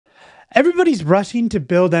Everybody's rushing to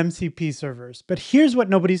build MCP servers, but here's what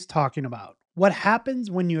nobody's talking about. What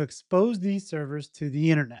happens when you expose these servers to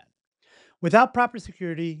the internet? Without proper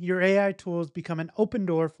security, your AI tools become an open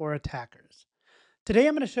door for attackers. Today,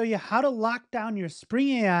 I'm going to show you how to lock down your Spring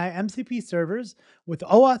AI MCP servers with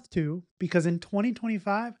OAuth2 because in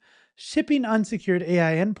 2025, shipping unsecured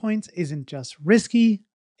AI endpoints isn't just risky,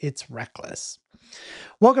 it's reckless.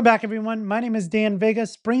 Welcome back, everyone. My name is Dan Vega,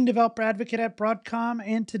 Spring Developer Advocate at Broadcom,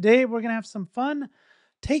 and today we're going to have some fun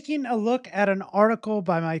taking a look at an article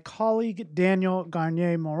by my colleague Daniel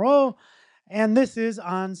Garnier-Moreau, and this is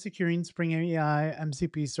on securing Spring AI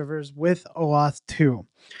MCP servers with OAuth 2.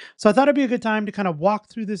 So I thought it'd be a good time to kind of walk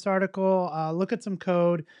through this article, look at some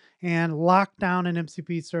code, and lock down an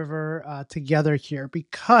MCP server together here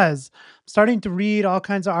because I'm starting to read all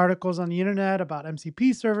kinds of articles on the internet about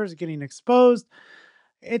MCP servers getting exposed.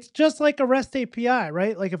 It's just like a REST API,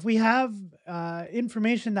 right? Like if we have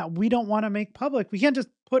information that we don't want to make public, we can't just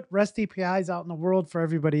put REST APIs out in the world for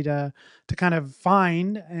everybody to kind of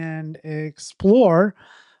find and explore.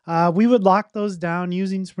 We would lock those down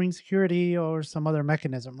using Spring Security or some other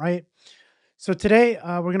mechanism, right? So today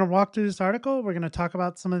we're going to walk through this article. We're going to talk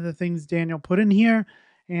about some of the things Daniel put in here,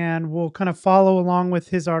 and we'll kind of follow along with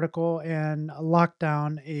his article and lock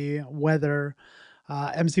down a weather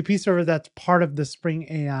MCP server that's part of the Spring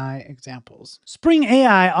AI examples. Spring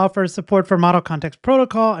AI offers support for Model Context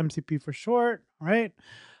Protocol, MCP for short, right?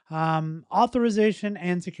 Authorization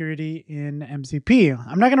and security in MCP.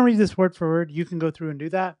 I'm not going to read this word for word. You can go through and do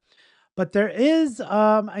that. But there is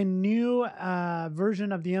a new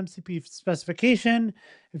version of the MCP specification.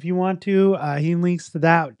 If you want to, he links to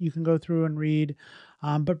that. You can go through and read.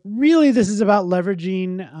 But really, this is about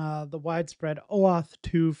leveraging the widespread OAuth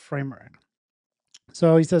 2 framework.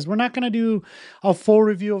 So he says, we're not going to do a full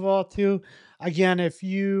review of OAuth 2. Again, if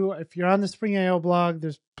you're on the Spring AO blog,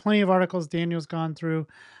 there's plenty of articles Daniel's gone through.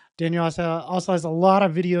 Daniel also has a lot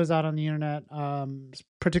of videos out on the internet,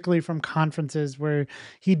 particularly from conferences where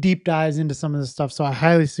he deep dives into some of this stuff. So I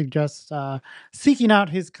highly suggest seeking out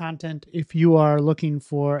his content if you are looking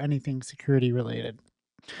for anything security related.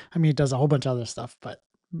 I mean, he does a whole bunch of other stuff, but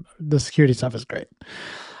the security stuff is great.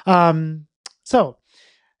 So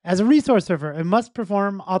as a resource server, it must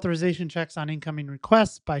perform authorization checks on incoming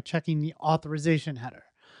requests by checking the authorization header.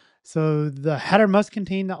 So the header must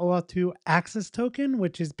contain the OAuth2 access token,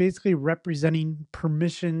 which is basically representing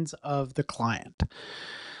permissions of the client.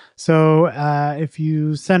 So if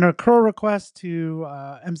you send a curl request to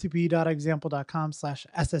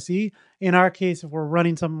mcp.example.com/sse, in our case, if we're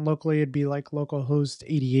running something locally, it'd be like localhost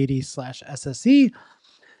 8080/sse.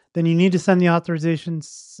 Then you need to send the authorization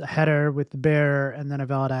header with the bearer and then a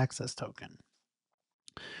valid access token.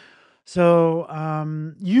 So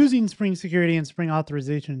using Spring Security and Spring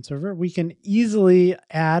Authorization Server, we can easily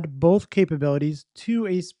add both capabilities to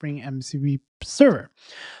a Spring MCP server.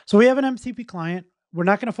 So we have an MCP client. We're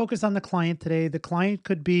not going to focus on the client today. The client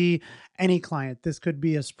could be any client. This could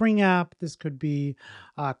be a Spring app. This could be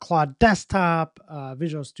Claude Desktop,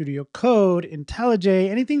 Visual Studio Code, IntelliJ,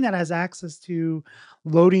 anything that has access to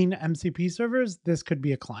loading MCP servers. This could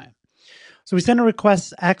be a client. So we send a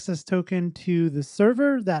request access token to the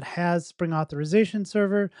server that has Spring Authorization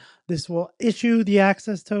Server. This will issue the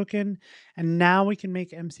access token, and now we can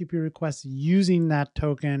make MCP requests using that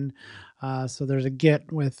token. So there's a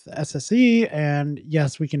GET with SSE, and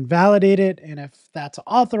yes, we can validate it. And if that's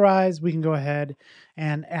authorized, we can go ahead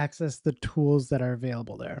and access the tools that are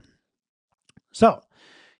available there. So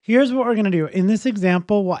here's what we're going to do. In this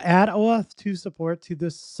example, we'll add OAuth 2 support to the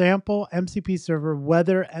sample MCP server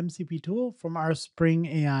weather MCP tool from our Spring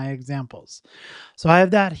AI examples. So I have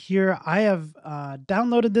that here. I have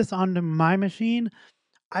downloaded this onto my machine.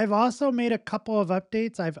 I've also made a couple of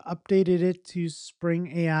updates. I've updated it to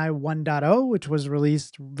Spring AI 1.0, which was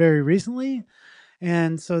released very recently.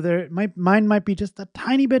 And so mine might be just a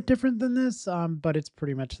tiny bit different than this, but it's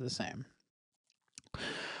pretty much the same.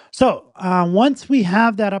 So once we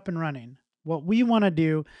have that up and running, what we want to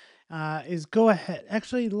do is go ahead.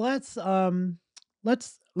 Actually, let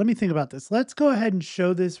me think about this. Let's go ahead and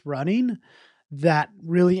show this running that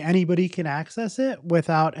really anybody can access it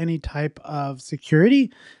without any type of security,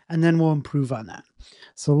 and then we'll improve on that.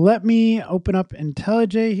 So let me open up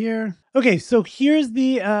IntelliJ here. Okay, so here's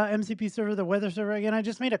the MCP server, the weather server. Again, I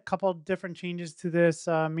just made a couple different changes to this,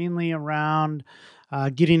 mainly around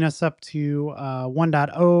getting us up to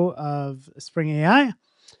 1.0 of Spring AI.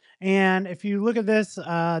 And if you look at this,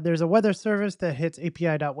 there's a weather service that hits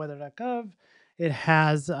api.weather.gov. It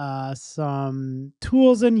has some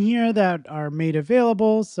tools in here that are made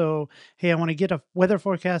available. So, hey, I want to get a weather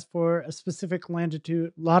forecast for a specific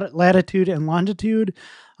latitude and longitude.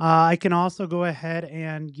 I can also go ahead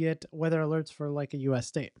and get weather alerts for like a US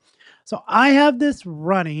state. So I have this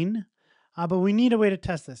running, but we need a way to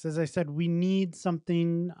test this. As I said, we need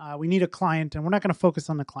something, we need a client, and we're not going to focus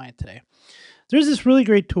on the client today. There's this really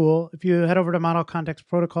great tool. If you head over to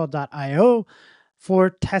modelcontextprotocol.io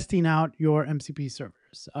for testing out your MCP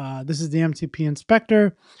servers. This is the MCP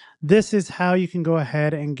inspector. This is how you can go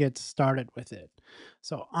ahead and get started with it.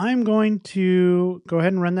 So I'm going to go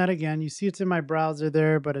ahead and run that again. You see it's in my browser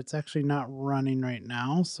there, but it's actually not running right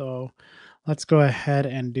now. So let's go ahead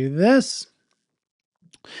and do this.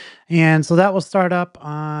 And so that will start up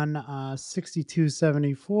on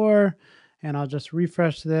 6274. And I'll just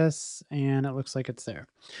refresh this and it looks like it's there.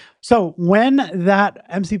 So when that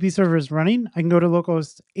MCP server is running, I can go to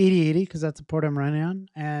localhost 8080 because that's the port I'm running on.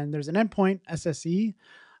 And there's an endpoint SSE.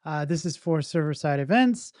 This is for server-side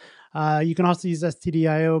events. You can also use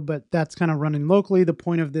stdio, but that's kind of running locally. The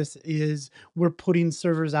point of this is we're putting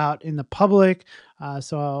servers out in the public.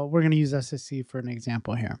 So we're going to use SSE for an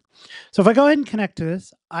example here. So if I go ahead and connect to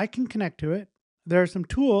this, I can connect to it. There are some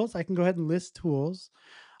tools. I can go ahead and list tools.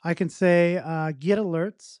 I can say get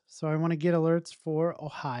alerts. So I want to get alerts for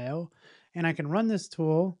Ohio, and I can run this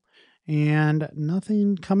tool and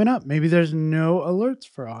nothing coming up. Maybe there's no alerts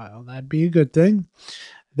for Ohio. That'd be a good thing.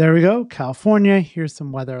 There we go. California. Here's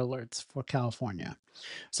some weather alerts for California.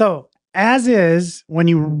 So as is, when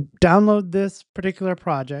you download this particular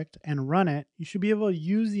project and run it, you should be able to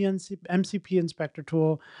use the MCP inspector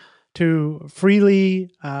tool to freely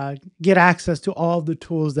get access to all of the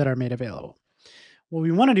tools that are made available. What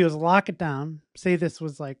we want to do is lock it down. Say this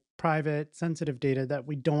was like private, sensitive data that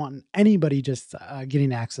we don't want anybody just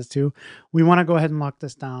getting access to. We want to go ahead and lock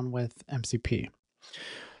this down with MCP.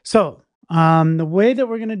 So the way that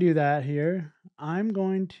we're going to do that here, I'm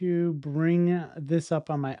going to bring this up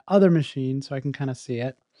on my other machine so I can kind of see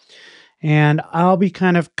it. And I'll be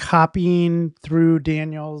kind of copying through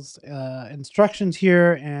Daniel's instructions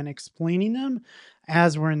here and explaining them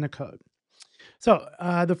as we're in the code. So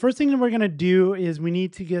the first thing that we're going to do is we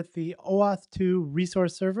need to get the OAuth2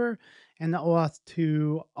 resource server and the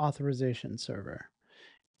OAuth2 authorization server.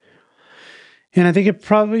 And I think it'd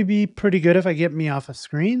probably be pretty good if I get me off a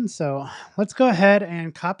screen. So let's go ahead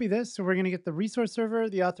and copy this. So we're going to get the resource server,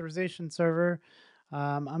 the authorization server.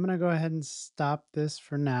 I'm going to go ahead and stop this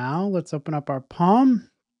for now. Let's open up our POM.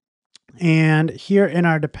 And here in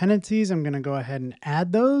our dependencies, I'm going to go ahead and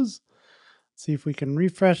add those. See if we can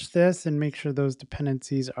refresh this and make sure those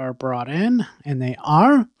dependencies are brought in, and they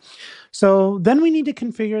are. So then we need to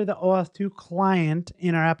configure the OAuth2 client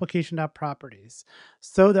in our application.properties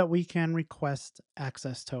so that we can request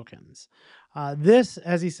access tokens. This,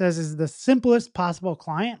 as he says, is the simplest possible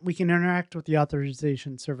client. We can interact with the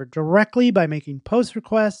authorization server directly by making post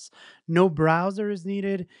requests. No browser is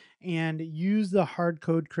needed, and use the hard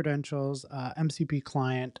code credentials, MCP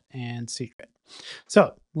client and secret.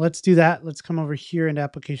 So let's do that. Let's come over here into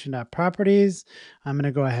application.properties. I'm going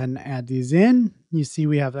to go ahead and add these in. You see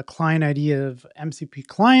we have the client ID of MCP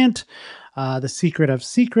client, the secret of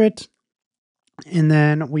secret, and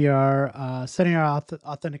then we are setting our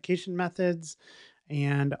authentication methods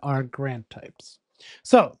and our grant types.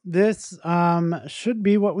 So this should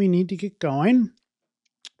be what we need to get going.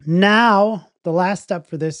 Now, the last step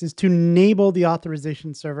for this is to enable the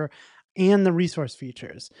authorization server and the resource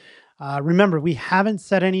features. Remember, we haven't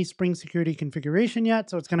set any Spring security configuration yet,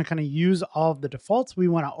 so it's going to kind of use all of the defaults. We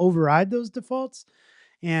want to override those defaults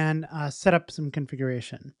and set up some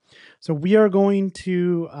configuration. So we are going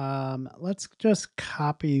to, let's just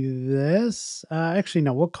copy this. Actually,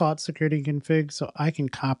 no, we'll call it security config so I can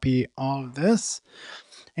copy all of this.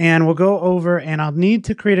 And we'll go over and I'll need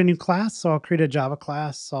to create a new class. So I'll create a Java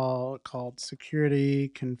class called security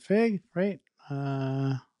config, right?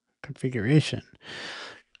 Configuration.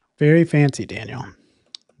 Very fancy, Daniel.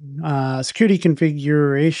 Security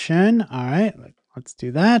configuration. All right, let's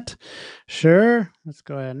do that. Sure, let's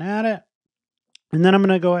go ahead and add it. And then I'm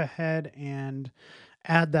going to go ahead and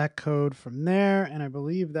add that code from there. And I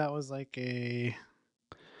believe that was like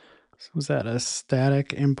was that a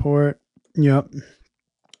static import? Yep.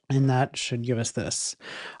 And that should give us this.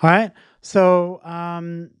 All right. So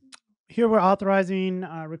here we're authorizing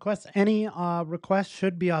requests. Any request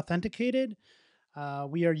should be authenticated.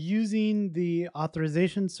 We are using the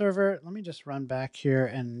authorization server. Let me just run back here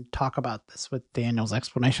and talk about this with Daniel's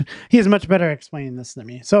explanation. He is much better at explaining this than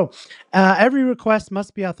me. So every request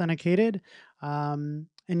must be authenticated.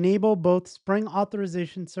 Enable both Spring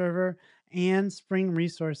authorization server and Spring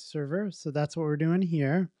Resource Server. So that's what we're doing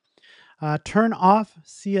here. Turn off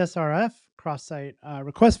CSRF, cross-site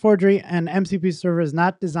request forgery, and MCP server is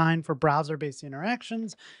not designed for browser-based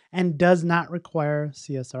interactions and does not require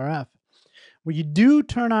CSRF. Where you do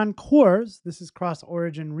turn on CORS, this is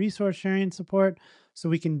cross-origin resource sharing support, so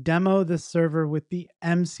we can demo this server with the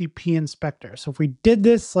MCP inspector. So if we did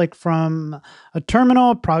this like from a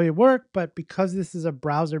terminal, it probably work, but because this is a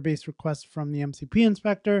browser-based request from the MCP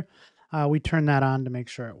inspector, we turn that on to make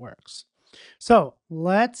sure it works. So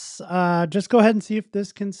let's just go ahead and see if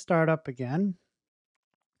this can start up again.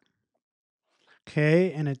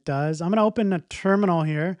 Okay, and it does. I'm going to open a terminal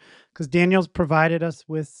here because Daniel's provided us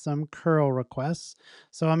with some curl requests.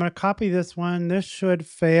 So I'm going to copy this one. This should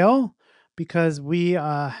fail because we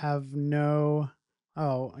have no...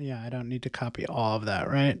 Oh, yeah, I don't need to copy all of that,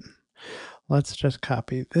 right? Let's just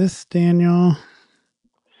copy this, Daniel.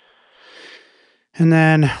 And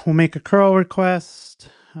then we'll make a curl request.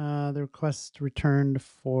 The request returned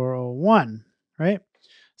 401, right?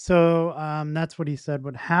 So that's what he said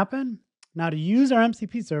would happen. Now to use our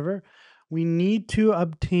MCP server, we need to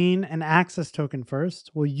obtain an access token first.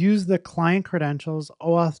 We'll use the client credentials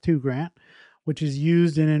OAuth2 grant, which is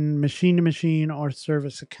used in machine-to-machine or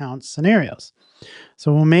service account scenarios.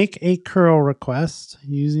 So we'll make a curl request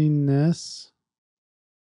using this.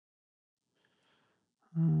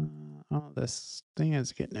 Oh, this thing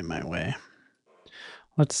is getting in my way.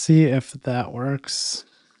 Let's see if that works.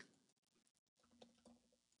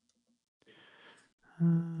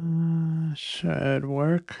 Should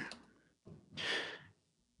work.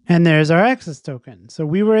 And there's our access token. So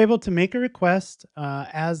we were able to make a request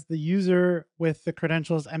as the user with the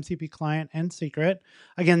credentials MCP client and secret.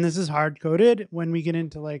 Again, this is hard coded. When we get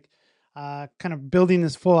into like kind of building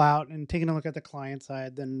this full out and taking a look at the client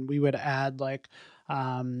side, then we would add like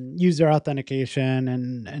user authentication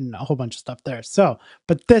and a whole bunch of stuff there. So,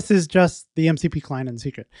 but this is just the MCP client and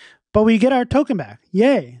secret. But we get our token back.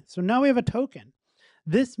 Yay. So now we have a token.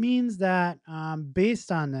 This means that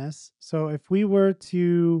based on this, so if we were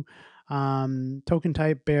to token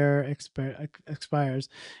type bear expires,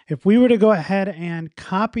 if we were to go ahead and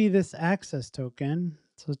copy this access token,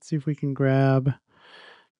 so let's see if we can grab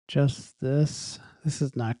just this. This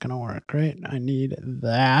is not going to work, right? I need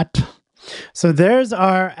that. So there's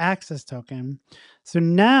our access token. So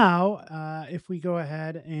now if we go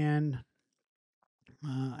ahead and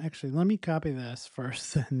actually, let me copy this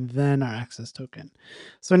first and then our access token.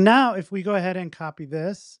 So now if we go ahead and copy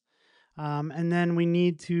this, and then we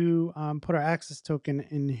need to put our access token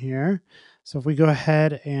in here. So if we go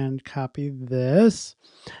ahead and copy this,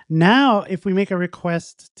 now if we make a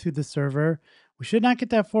request to the server, we should not get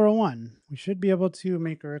that 401. We should be able to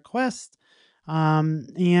make a request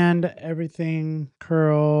and everything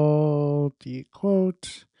curl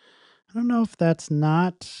dequote. I don't know if that's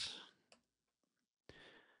not...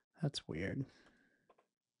 That's weird.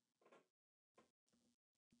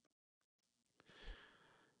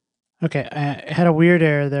 Okay, I had a weird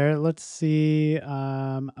error there. Let's see.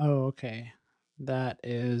 Oh, okay. That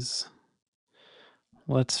is...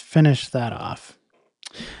 Let's finish that off.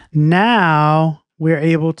 Now we're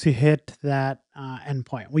able to hit that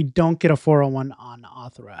endpoint. We don't get a 401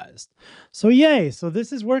 unauthorized. So yay. So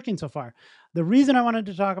this is working so far. The reason I wanted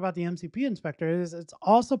to talk about the MCP inspector is it's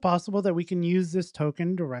also possible that we can use this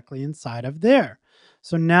token directly inside of there.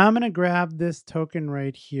 So now I'm going to grab this token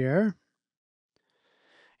right here.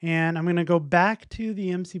 And I'm going to go back to the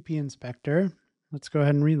MCP inspector. Let's go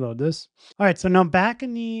ahead and reload this. All right, so now back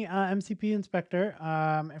in the MCP inspector,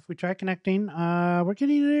 if we try connecting, we're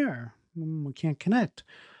getting an error. We can't connect.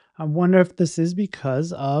 I wonder if this is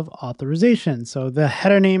because of authorization. So the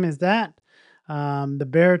header name is that. The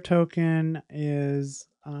bearer token is,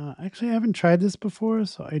 actually I haven't tried this before,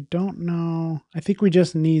 so I don't know. I think we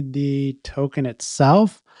just need the token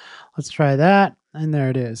itself. Let's try that. And there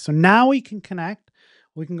it is. So now we can connect.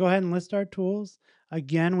 We can go ahead and list our tools.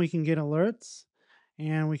 Again, we can get alerts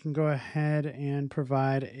and we can go ahead and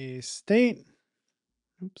provide a state.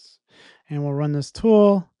 Oops. And we'll run this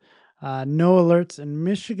tool. No alerts in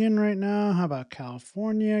Michigan right now. How about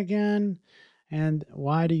California again? And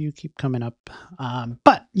why do you keep coming up?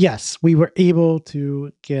 But yes, we were able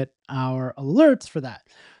to get our alerts for that.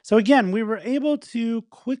 So again, we were able to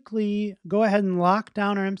quickly go ahead and lock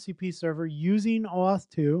down our MCP server using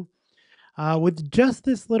OAuth2 with just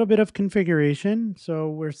this little bit of configuration. So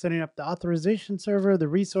we're setting up the authorization server, the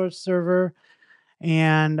resource server,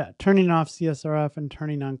 and turning off CSRF and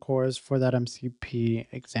turning on cores for that MCP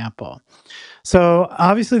example. So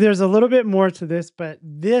obviously there's a little bit more to this, but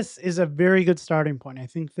this is a very good starting point. I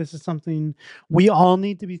think this is something we all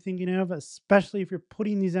need to be thinking of, especially if you're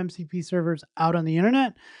putting these MCP servers out on the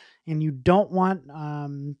internet and you don't want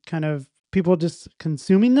kind of people just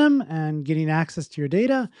consuming them and getting access to your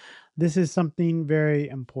data. This is something very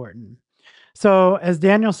important. So, as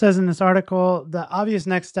Daniel says in this article, the obvious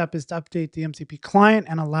next step is to update the MCP client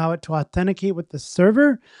and allow it to authenticate with the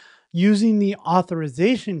server using the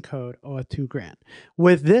authorization code OAuth2 grant.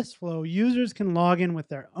 With this flow, users can log in with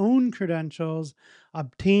their own credentials,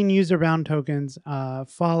 obtain user-bound tokens,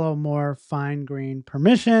 follow more fine-grained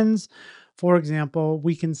permissions. For example,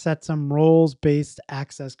 we can set some roles-based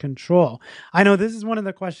access control. I know this is one of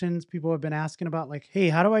the questions people have been asking about, like, hey,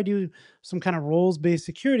 how do I do some kind of roles-based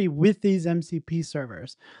security with these MCP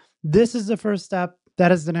servers? This is the first step.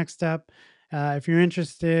 That is the next step. If you're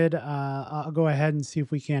interested, I'll go ahead and see if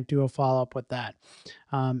we can't do a follow-up with that.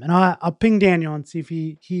 And I'll ping Daniel and see if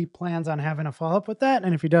he plans on having a follow-up with that.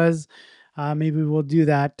 And if he does, maybe we'll do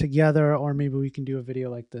that together, or maybe we can do a video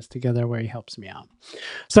like this together where he helps me out.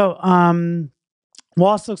 So we'll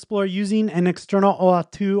also explore using an external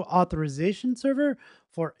OAuth2 authorization server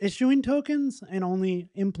for issuing tokens and only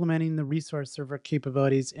implementing the resource server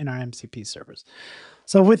capabilities in our MCP servers.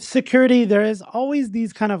 So with security, there is always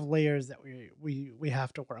these kind of layers that we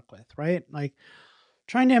have to work with, right? Like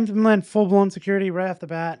trying to implement full-blown security right off the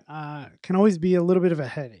bat can always be a little bit of a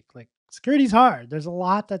headache. Like security is hard. There's a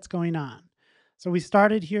lot that's going on. So we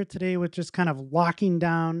started here today with just kind of locking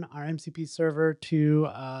down our MCP server to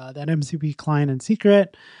that MCP client in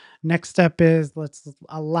secret. Next step is let's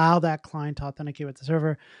allow that client to authenticate with the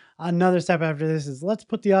server. Another step after this is let's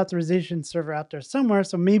put the authorization server out there somewhere.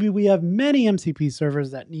 So maybe we have many MCP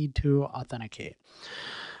servers that need to authenticate.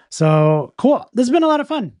 So cool. This has been a lot of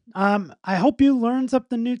fun. I hope you learned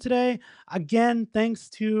something new today. Again, thanks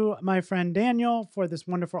to my friend Daniel for this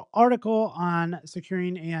wonderful article on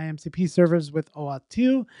securing AI MCP servers with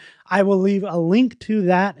OAuth2. I will leave a link to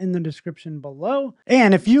that in the description below.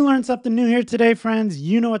 And if you learned something new here today, friends,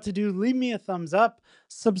 you know what to do. Leave me a thumbs up,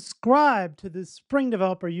 subscribe to the Spring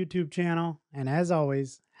Developer YouTube channel, and as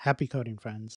always, happy coding, friends.